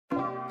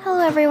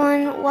Hello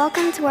everyone,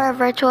 welcome to our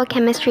virtual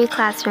chemistry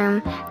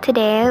classroom.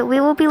 Today we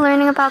will be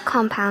learning about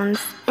compounds.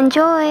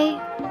 Enjoy!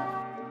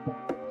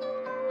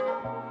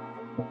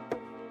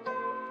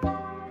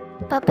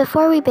 But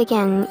before we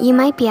begin, you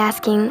might be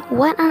asking,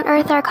 what on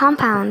earth are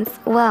compounds?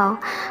 Well,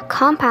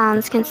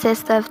 compounds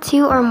consist of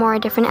two or more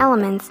different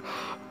elements.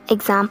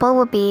 Example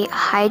would be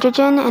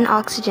hydrogen and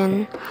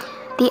oxygen.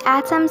 The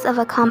atoms of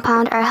a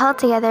compound are held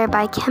together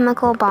by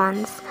chemical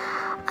bonds.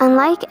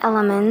 Unlike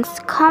elements,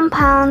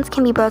 compounds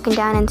can be broken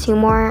down into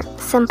more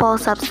simple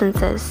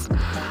substances.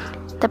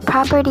 The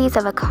properties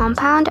of a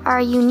compound are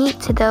unique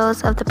to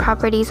those of the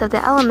properties of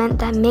the element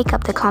that make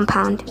up the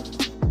compound.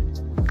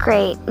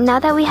 Great, now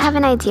that we have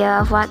an idea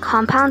of what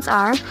compounds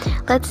are,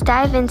 let's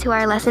dive into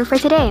our lesson for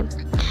today.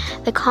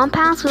 The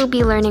compounds we'll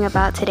be learning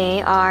about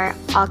today are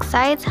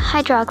oxides,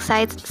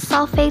 hydroxides,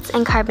 sulfates,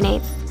 and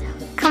carbonates.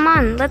 Come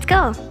on, let's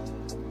go!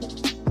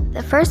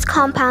 The first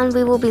compound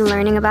we will be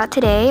learning about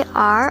today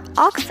are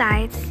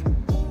oxides.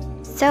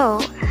 So,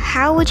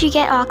 how would you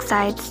get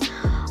oxides?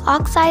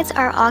 Oxides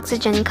are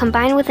oxygen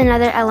combined with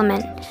another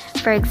element.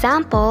 For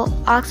example,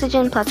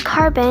 oxygen plus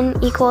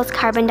carbon equals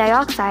carbon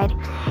dioxide.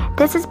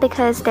 This is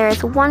because there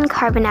is one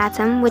carbon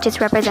atom, which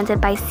is represented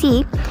by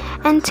C,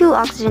 and two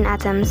oxygen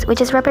atoms,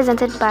 which is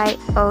represented by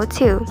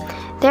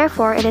O2.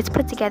 Therefore, it is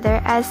put together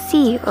as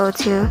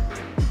CO2.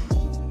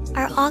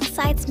 Are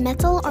oxides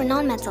metal or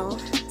nonmetal?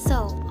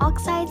 So,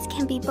 oxides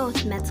can be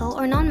both metal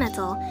or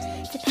nonmetal,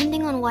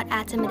 depending on what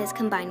atom it is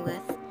combined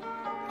with.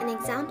 An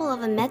example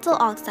of a metal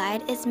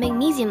oxide is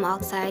magnesium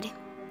oxide.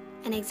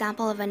 An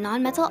example of a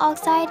nonmetal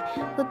oxide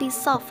would be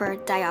sulfur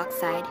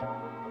dioxide.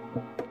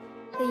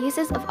 The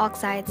uses of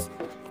oxides.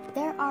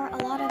 There are a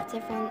lot of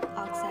different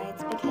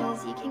oxides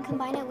because you can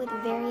combine it with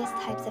various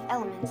types of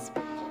elements.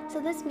 So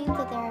this means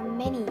that there are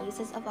many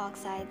uses of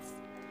oxides.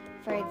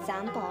 For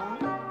example,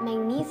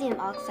 magnesium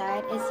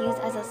oxide is used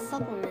as a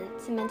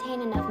supplement to maintain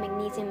enough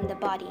magnesium in the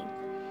body.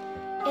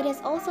 It is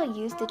also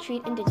used to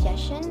treat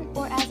indigestion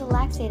or as a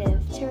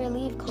laxative to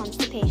relieve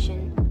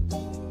constipation.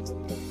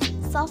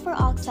 Sulfur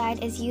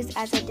oxide is used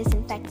as a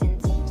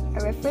disinfectant, a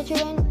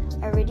refrigerant,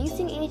 a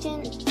reducing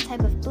agent, a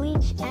type of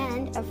bleach,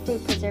 and a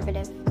fruit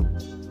preservative.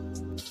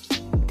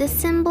 The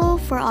symbol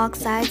for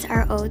oxides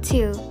are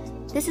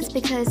O2. This is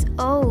because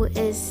O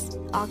is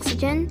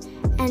oxygen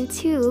and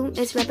 2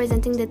 is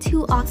representing the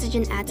two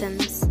oxygen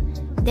atoms.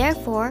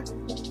 Therefore,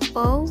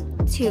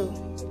 O2.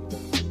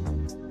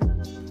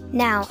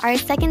 Now, our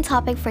second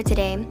topic for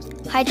today,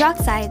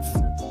 hydroxides.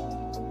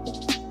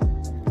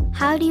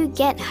 How do you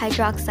get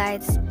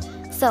hydroxides?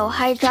 So,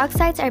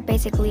 hydroxides are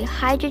basically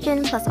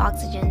hydrogen plus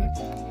oxygen.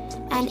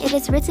 And it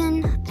is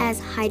written as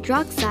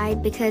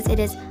hydroxide because it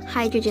is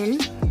hydrogen,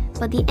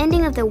 but the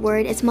ending of the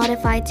word is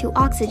modified to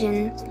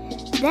oxygen.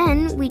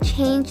 Then we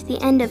change the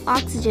end of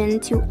oxygen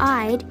to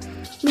 "ide",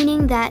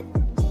 meaning that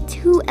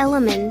two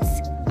elements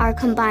are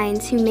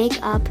combined to make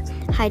up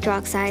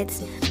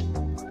hydroxides.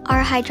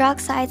 Are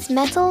hydroxides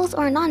metals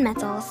or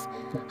nonmetals?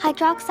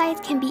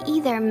 Hydroxides can be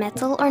either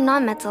metal or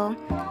nonmetal.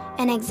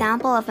 An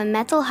example of a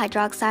metal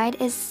hydroxide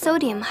is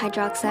sodium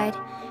hydroxide.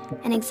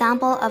 An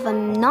example of a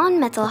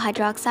nonmetal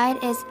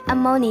hydroxide is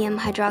ammonium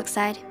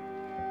hydroxide.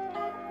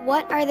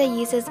 What are the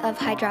uses of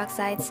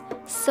hydroxides?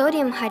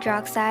 Sodium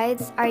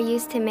hydroxides are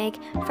used to make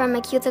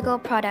pharmaceutical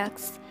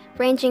products,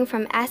 ranging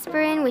from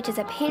aspirin, which is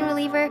a pain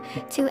reliever,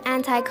 to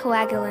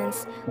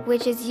anticoagulants,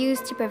 which is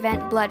used to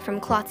prevent blood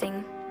from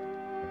clotting.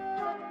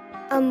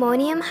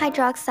 Ammonium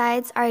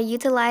hydroxides are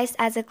utilized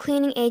as a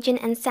cleaning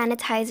agent and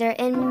sanitizer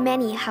in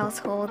many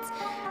households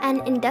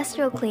and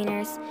industrial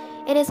cleaners.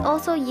 It is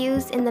also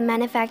used in the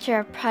manufacture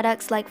of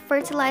products like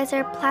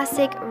fertilizer,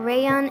 plastic,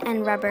 rayon,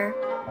 and rubber.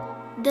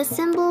 The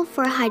symbol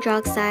for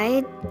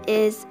hydroxide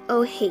is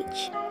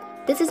OH.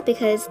 This is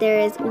because there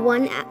is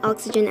one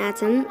oxygen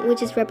atom,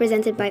 which is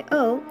represented by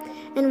O,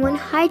 and one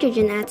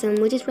hydrogen atom,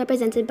 which is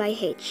represented by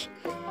H.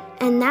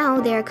 And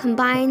now they are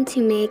combined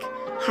to make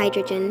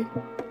hydrogen,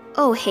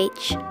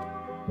 OH.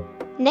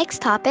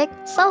 Next topic,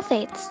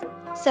 sulfates.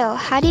 So,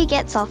 how do you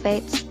get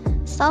sulfates?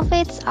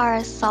 Sulfates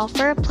are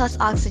sulfur plus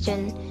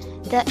oxygen.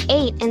 The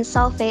 8 in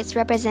sulfates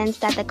represents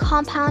that the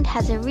compound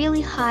has a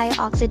really high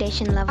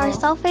oxidation level. Are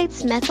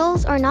sulfates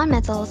metals or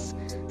nonmetals?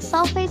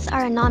 Sulfates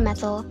are a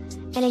nonmetal.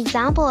 An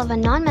example of a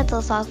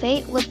nonmetal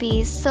sulfate would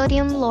be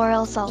sodium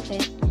lauryl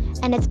sulfate,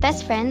 and its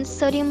best friend,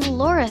 sodium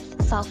laureth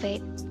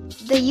sulfate.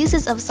 The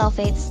uses of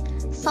sulfates.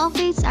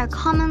 Sulfates are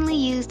commonly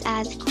used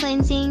as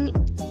cleansing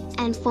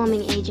and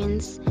foaming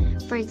agents.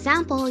 For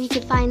example, you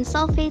could find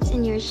sulfates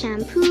in your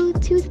shampoo,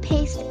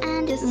 toothpaste,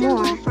 and more. The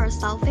symbol for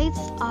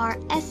sulfates are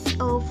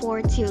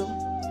SO42.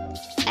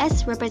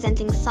 S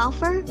representing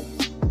sulfur,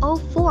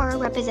 O4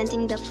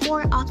 representing the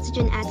 4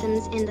 oxygen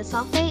atoms in the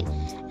sulfate,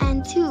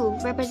 and 2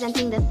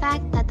 representing the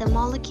fact that the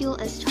molecule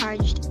is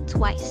charged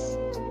twice.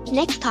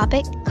 Next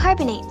topic,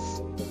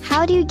 carbonates.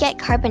 How do you get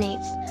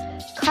carbonates?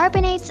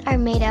 Carbonates are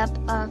made up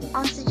of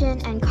oxygen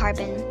and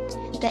carbon.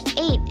 The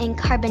 8 in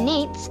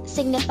carbonates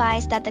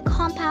signifies that the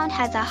compound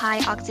has a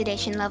high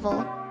oxidation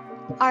level.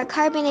 Are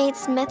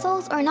carbonates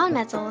metals or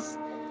nonmetals?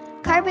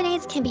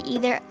 Carbonates can be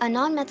either a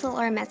nonmetal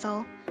or a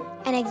metal.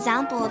 An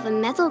example of a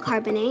metal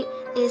carbonate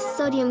is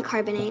sodium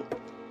carbonate.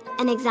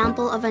 An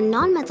example of a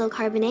nonmetal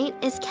carbonate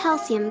is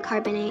calcium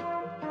carbonate.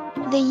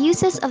 The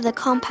uses of the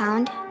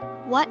compound.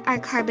 What are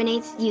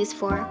carbonates used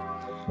for?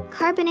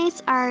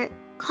 Carbonates are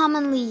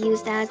commonly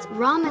used as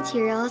raw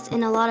materials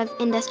in a lot of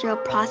industrial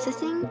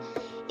processing,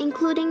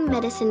 including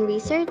medicine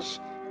research,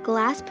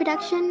 glass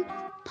production,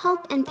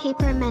 pulp and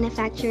paper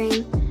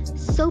manufacturing,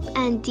 soap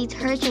and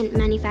detergent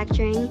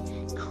manufacturing,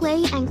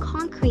 clay and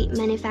concrete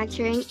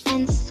manufacturing,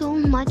 and so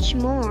much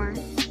more.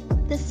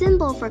 The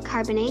symbol for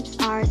carbonates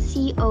are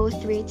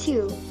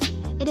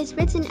CO32. It is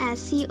written as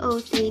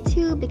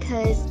CO32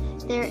 because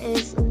there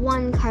is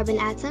one carbon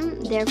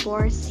atom,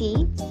 therefore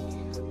C.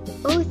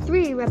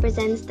 O3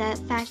 represents the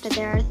fact that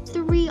there are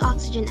 3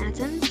 oxygen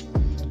atoms,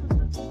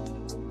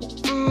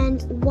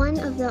 and one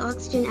of the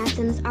oxygen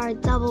atoms are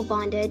double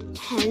bonded,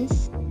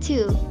 hence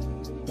 2.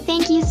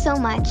 Thank you so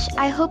much.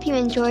 I hope you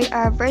enjoyed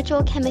our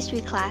virtual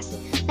chemistry class.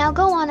 Now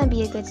go on and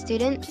be a good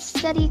student,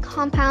 study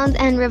compounds,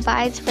 and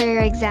revise for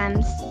your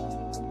exams.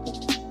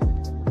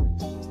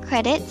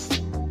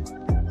 Credits: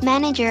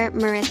 Manager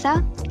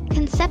Marissa,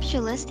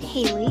 Conceptualist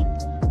Haley,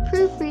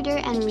 Proofreader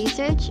and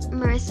Research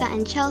Marissa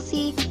and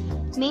Chelsea,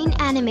 Main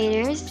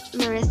Animators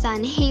Marissa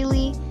and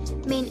Haley,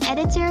 Main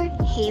Editor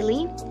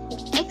Haley,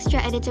 Extra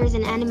Editors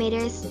and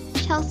Animators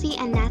Chelsea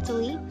and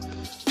Natalie,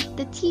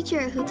 the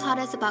teacher who taught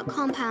us about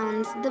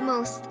compounds, the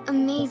most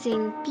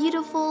amazing,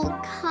 beautiful,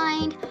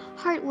 kind,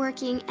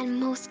 hardworking, and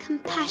most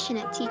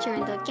compassionate teacher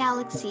in the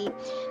galaxy,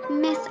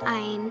 Miss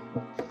Ayn.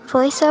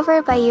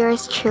 Voiceover by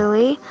yours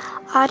truly,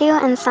 audio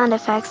and sound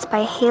effects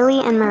by Haley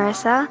and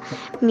Marissa,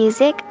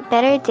 music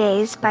Better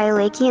Days by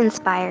Lakey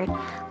Inspired,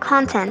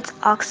 content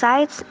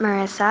Oxides,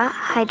 Marissa,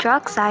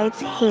 Hydroxides,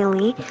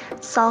 Haley,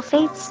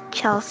 Sulfates,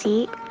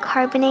 Chelsea,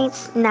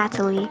 Carbonates,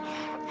 Natalie,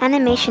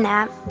 animation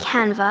app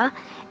Canva,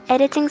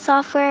 editing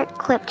software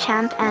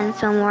Clipchamp and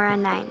Filmora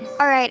 9.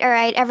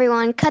 Alright,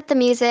 everyone, cut the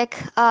music.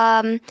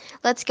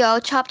 Let's go.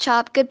 Chop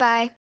chop.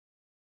 Goodbye.